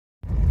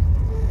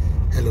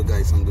Hello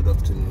guys and good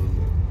afternoon.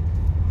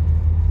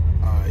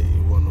 I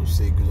want to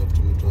say good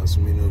afternoon to as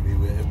many of you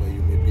wherever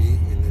you may be,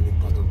 in any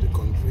part of the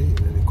country,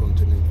 in any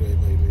continent,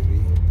 wherever you may be.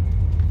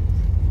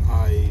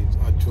 I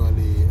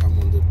actually am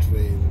on the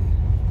train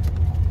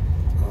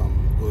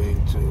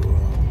going to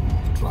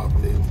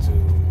traveling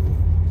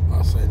to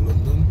outside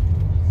London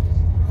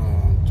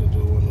to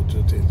do one or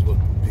two things, but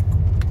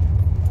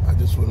I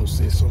just want to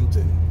say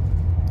something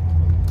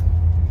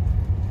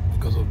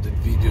because of the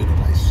video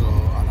that I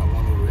saw, and I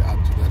want to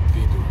react to that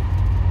video.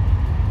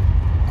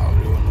 I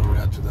really want to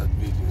react to that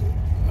video.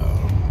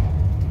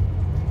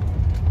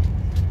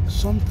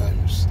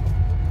 Sometimes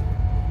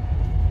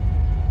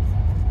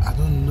I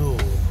don't know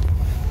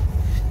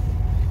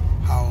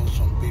how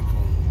some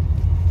people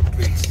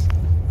treat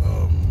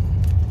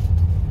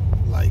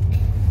like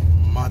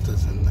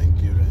matters in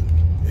Nigeria,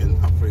 in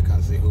Africa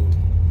as a whole,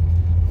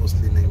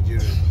 mostly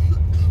Nigeria.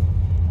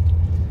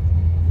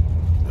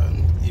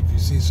 And if you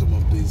see some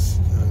of these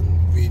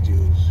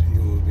videos,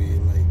 you will be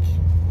like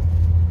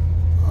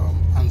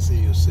answer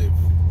yourself,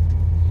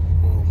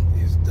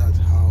 is that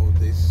how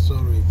they?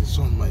 Sorry, the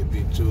sun might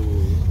be too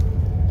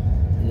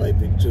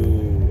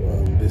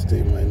this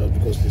thing might not,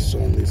 because the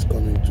sun is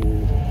coming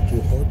too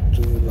hot,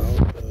 too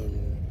loud,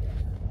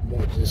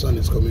 much. The sun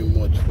is coming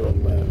much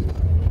from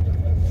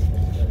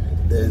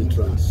the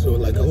entrance. So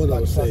like what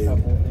I was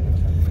saying,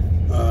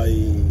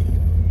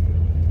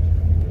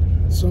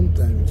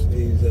 sometimes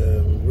is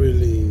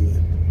really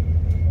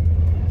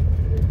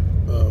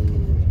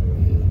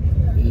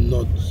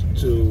not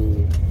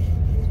to,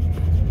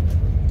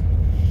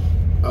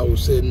 I would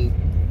say,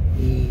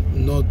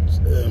 not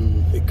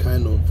a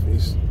kind of,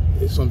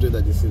 it's something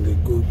that is in a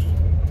good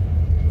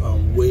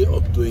way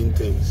of doing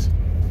things.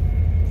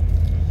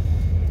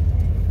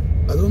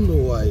 I don't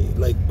know why,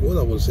 like what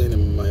I was saying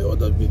in my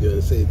other video, I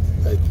said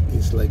like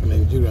it's like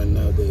Nigeria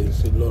now, there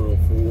is a lot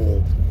of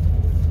war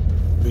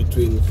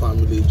between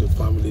family to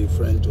family,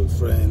 friend to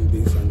friend,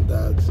 this and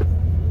that,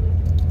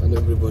 and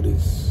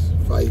everybody's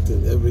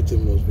fighting,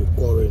 everything must be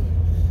quarreling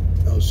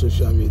on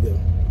social media.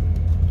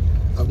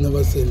 I've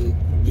never seen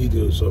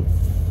videos of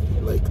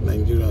like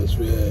Nigerians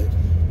where,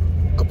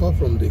 apart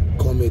from the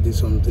comedy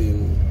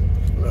something,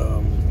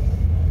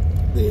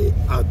 the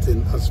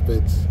acting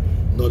aspect,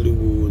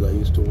 Nollywood, I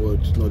used to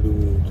watch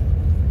Nollywood,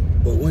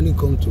 but when it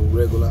comes to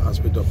regular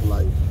aspect of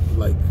life,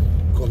 like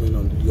coming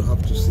on, you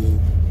have to see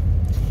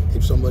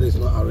if somebody is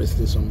not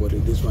arresting somebody,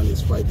 this one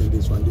is fighting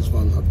this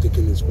one have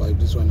taken his wife,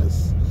 this one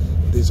has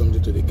did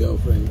something to the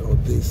girlfriend, or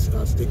this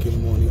has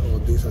taken money, or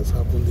this has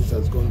happened, this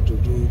has gone to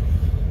do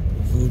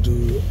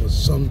voodoo or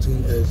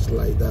something else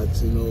like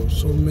that, you know,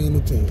 so many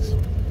things.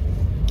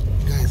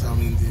 Guys, I'm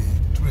in the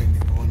train,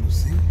 if you want to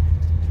see,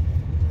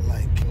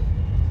 like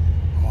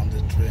I'm on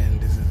the train,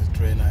 this is the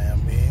train I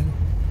am in.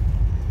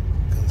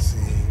 You can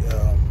see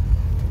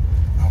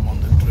I'm on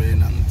the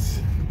train, and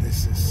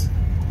this is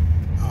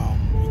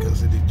you can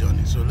see the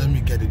journey. So let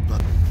me get it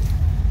back.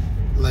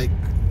 Like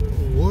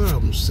what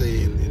I'm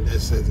saying in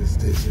essence is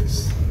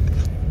this: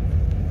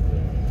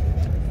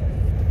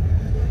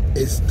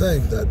 it's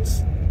time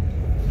that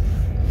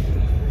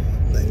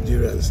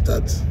Nigerians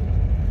start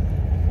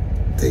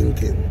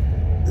thinking.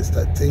 They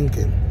start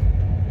thinking.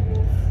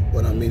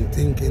 When I mean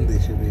thinking, they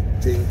should be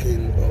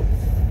thinking of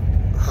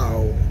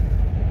how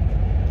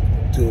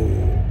to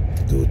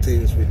do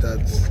things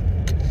without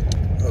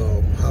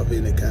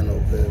having a kind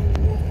of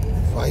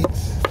fight,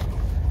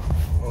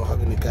 or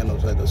having a kind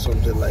of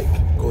something like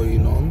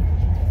going on.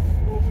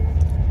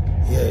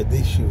 Yeah,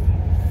 they should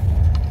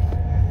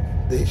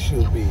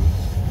be,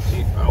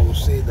 I would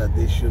say that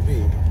they should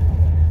be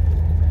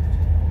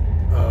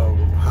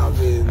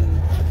having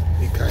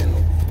a kind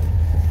of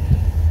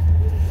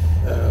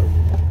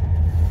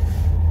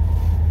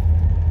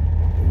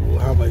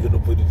how am I going to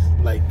put it,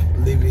 like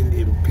living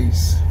in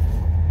peace.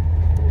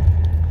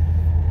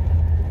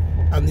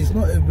 And it's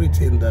not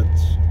everything that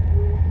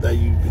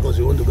you, because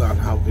you want to go and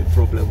have a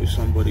problem with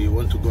somebody, you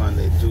want to go and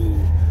do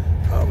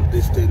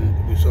this thing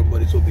with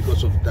somebody, so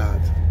because of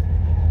that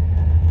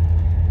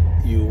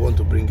you want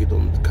to bring it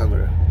on the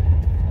camera.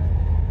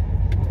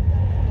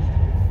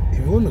 If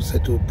you want to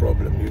settle a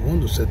problem, and you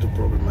want to settle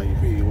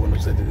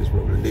this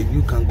problem, then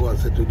you can go and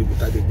settle it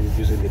without even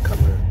using the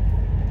camera.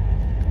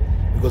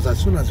 Because as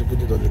soon as you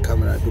put it on the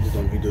camera and put it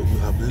on video, you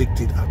have leaked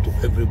it out to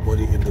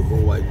everybody in the whole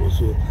wide world.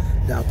 So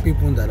there are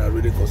people that are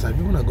really concerned.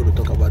 People are going to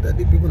talk about that.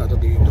 The people that are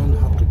talking, you don't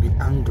have to be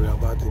angry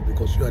about it,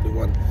 because you are the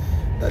one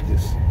that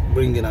is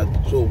bringing out.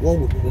 So what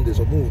would people do?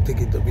 Some people will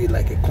take it to be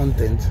like a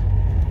content,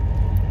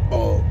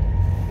 or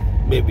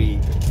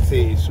maybe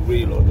say it's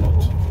real or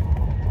not.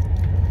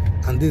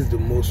 And this is the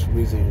most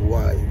reason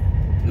why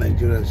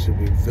Nigerians should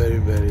be very,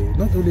 very,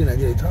 not only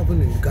Nigeria, it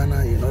happened in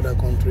Ghana, in other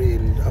countries,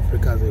 in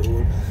Africa as a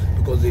whole,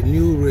 because the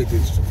new rate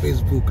is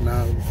Facebook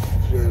now,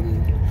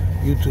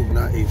 YouTube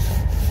now is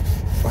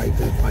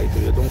fighting.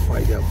 They don't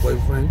fight their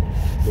boyfriend,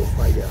 they'll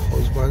fight their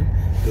husband,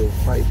 they'll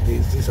fight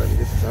this and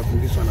this is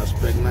happening, this one is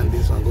pregnant,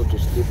 this one go to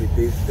sleep with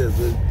this. There's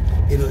a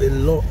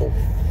lot of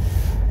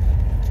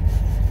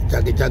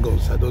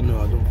jaggy-jaggles,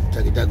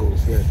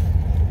 jaggy-jaggles here.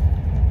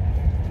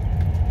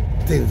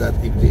 things that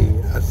if they,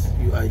 as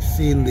you are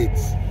seeing it,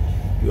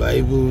 you are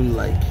even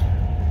like,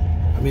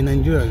 I'm in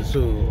Nigerian,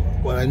 so,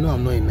 well, I know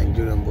I'm not in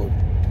Nigerian, but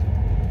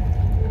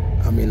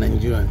I'm a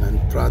Nigerian and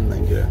proud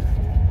Nigerian.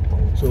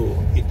 So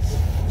it's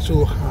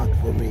so hard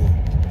for me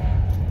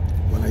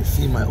when I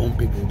see my own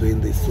people doing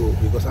this. So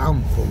because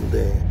I'm from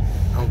there,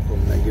 I'm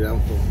from Nigeria,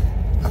 I'm from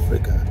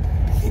Africa,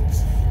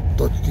 it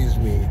touches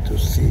me to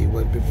see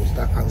when people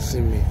start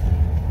answering me.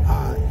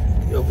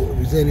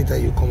 Is there any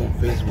time you come on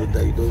Facebook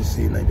that you don't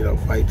see Nigeria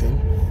fighting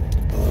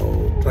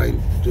or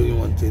trying doing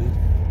one thing,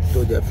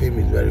 though their fame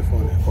is very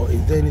funny? Or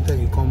is there any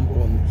time you come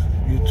on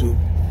YouTube,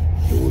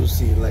 you will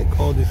see like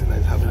all this thing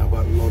that's happening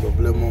about Lord of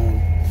Lemon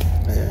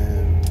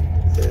and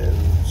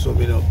so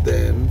many of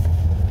them,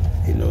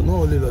 you know, not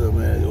only Lord of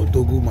Lemon,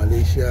 Odogu,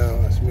 Malaysia,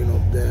 as many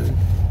of them,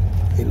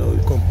 you know,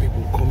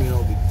 people coming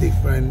up with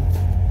different,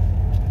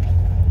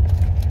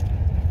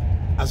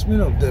 as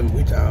many of them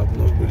which I have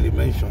not really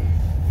mentioned,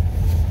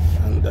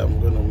 and I'm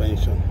going to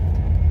mention.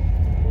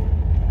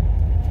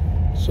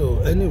 So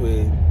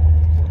anyway,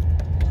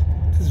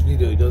 this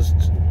video I just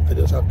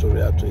have to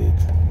react to it.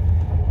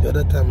 The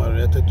other time I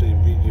reacted to a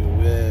video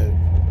where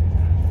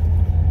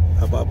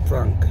about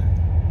prank,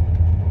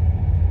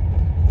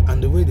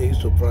 and the way they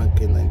used to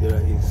prank in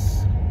Nigeria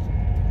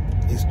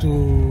is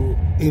too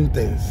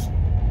intense.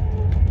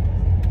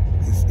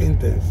 It's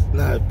intense.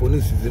 Now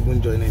police is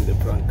even joining the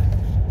prank.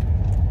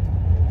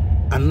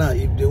 And now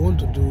if they want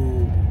to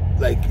do,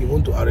 like you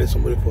want to arrest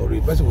somebody for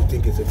rape, person will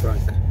think it's a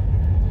prank.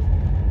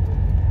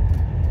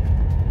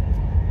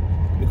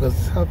 Because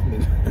it's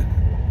happening.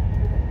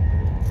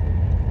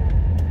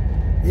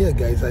 Yeah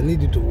guys, I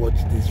need you to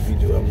watch this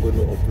video I'm going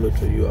to upload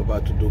for you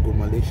about Odogu,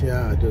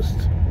 Malaysia.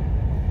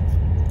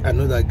 I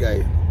know that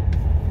guy,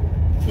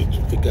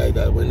 the guy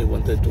that when he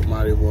wanted to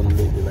marry one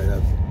lady like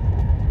that.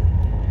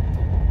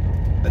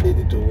 I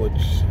needed to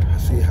watch,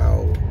 see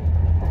how,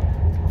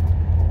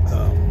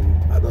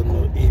 I don't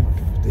know if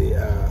they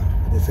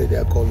say they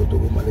are called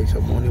Odogu,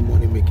 Malaysia,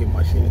 money making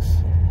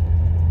machines.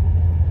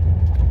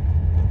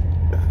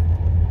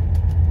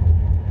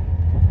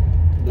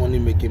 Money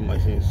making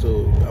machines.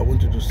 So I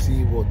want you to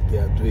see what they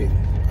are doing,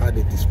 how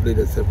they display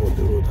themselves on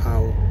the road,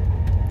 how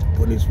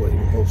police were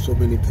involved, so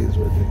many things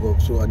were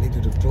involved. So I need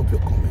you to drop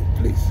your comment,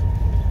 please.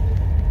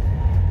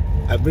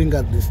 I bring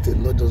out this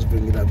thing, not just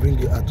bring it, I bring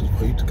it out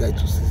for you to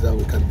guys to see that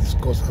we can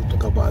discuss and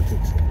talk about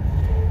it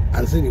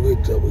and see the way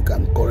we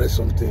can correct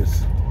some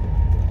things.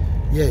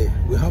 Yeah,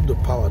 we have the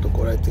power to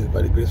correct things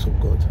by the grace of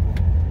God,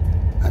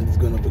 and it's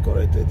going to be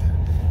corrected.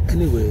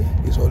 Anyway,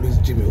 it's always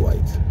Jimmy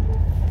White.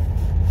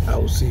 I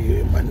will see you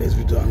in my next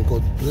video, and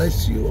God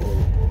bless you all.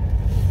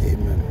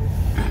 Amen.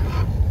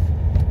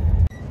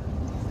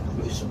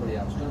 Somebody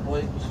else going to buy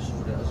it because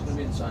somebody else is going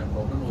to be the same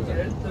problem. Or the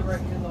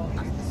regular.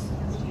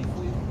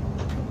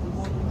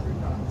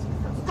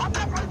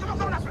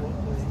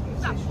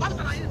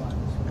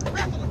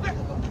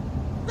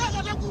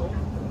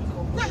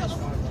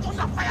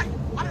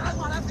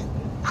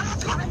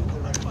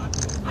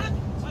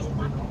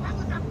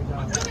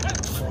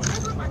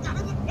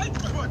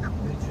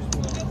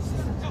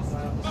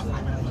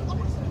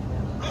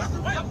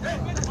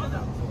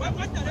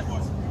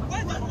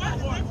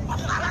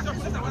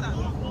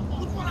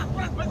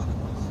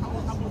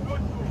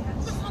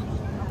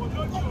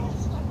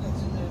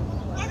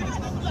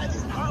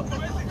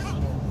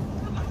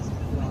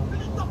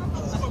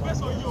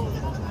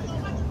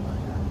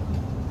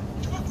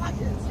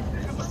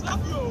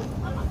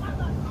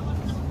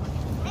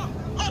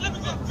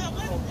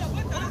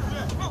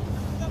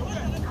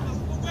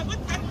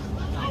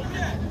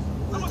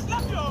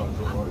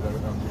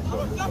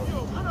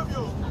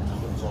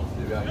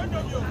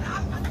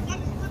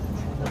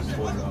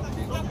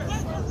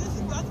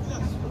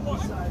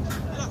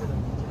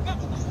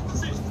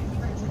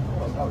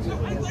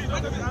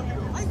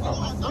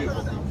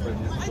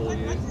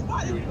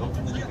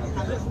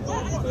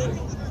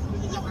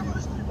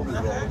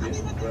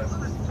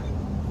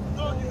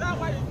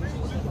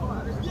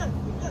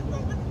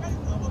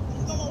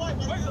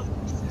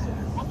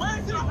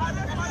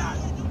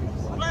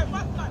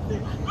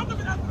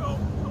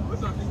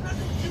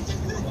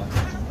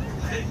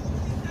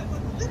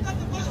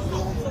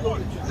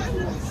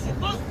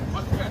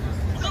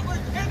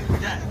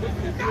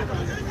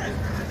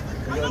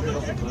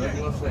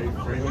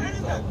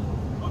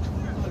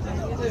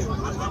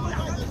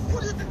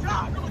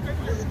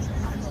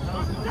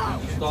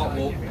 Start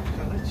walking.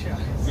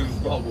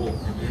 Start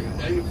walking.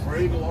 Now you're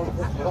free, go on and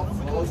put the box.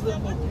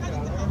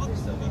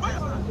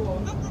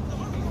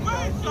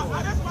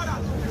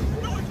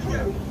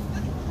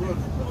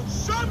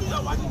 Show me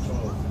your wife.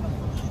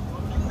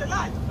 It's a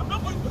lie. I'm not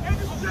going to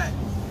anywhere.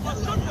 But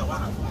show me your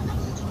wife.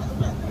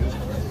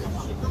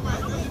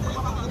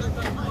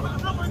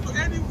 I'm not going to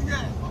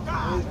anywhere.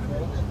 God.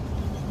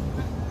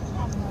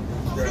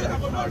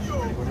 I'm not you.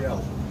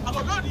 I'm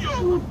not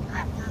you.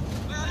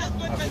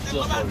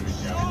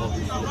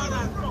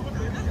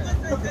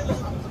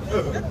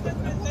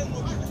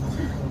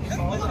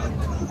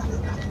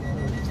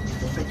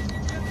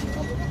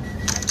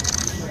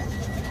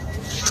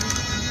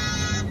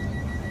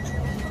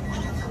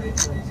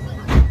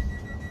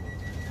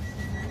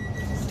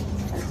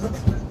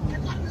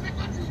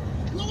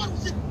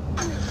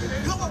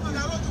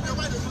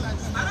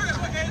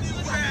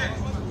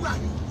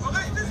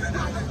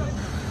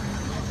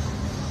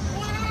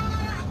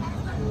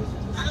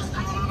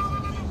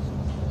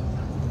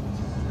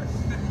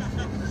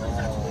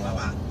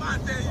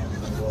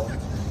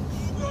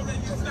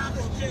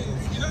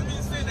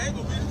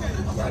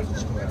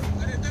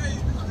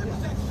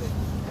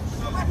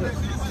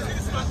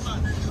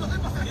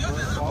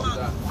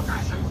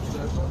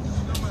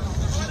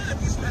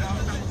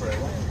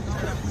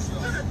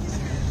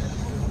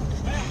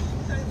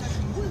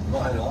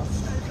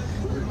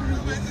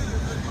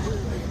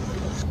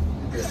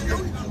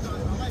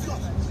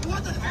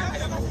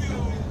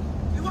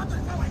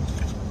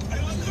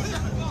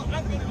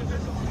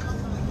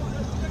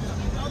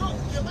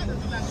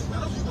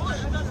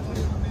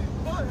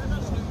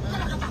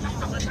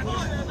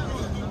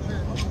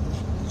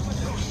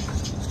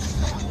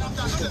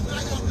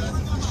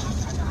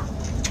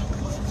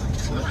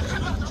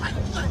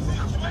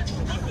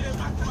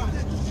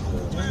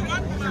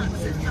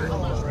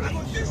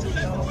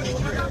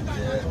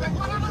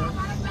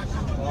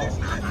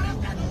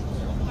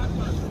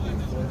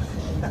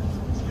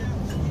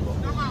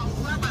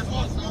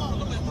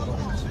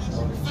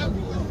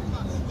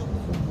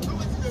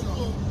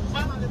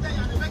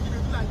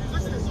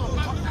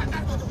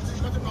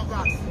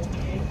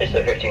 This is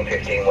the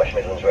 1515 West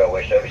Midlands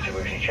Railway service to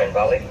Rugeley Trent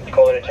Valley.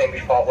 Calling at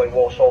Cambridge Parkway,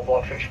 Walsall,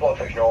 Blockfish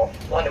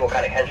North, landing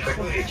Volcanic Hensford,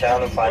 Rugeley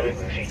Town, and finally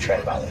Rugeley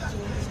Trent Valley.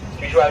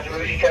 Please arrive to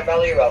Rugeley Trent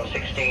Valley around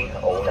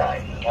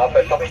 16:09. Our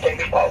first stop is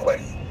Cambridge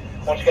Parkway.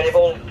 Once again, if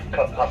all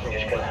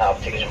passengers can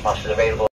have tickets and passes available.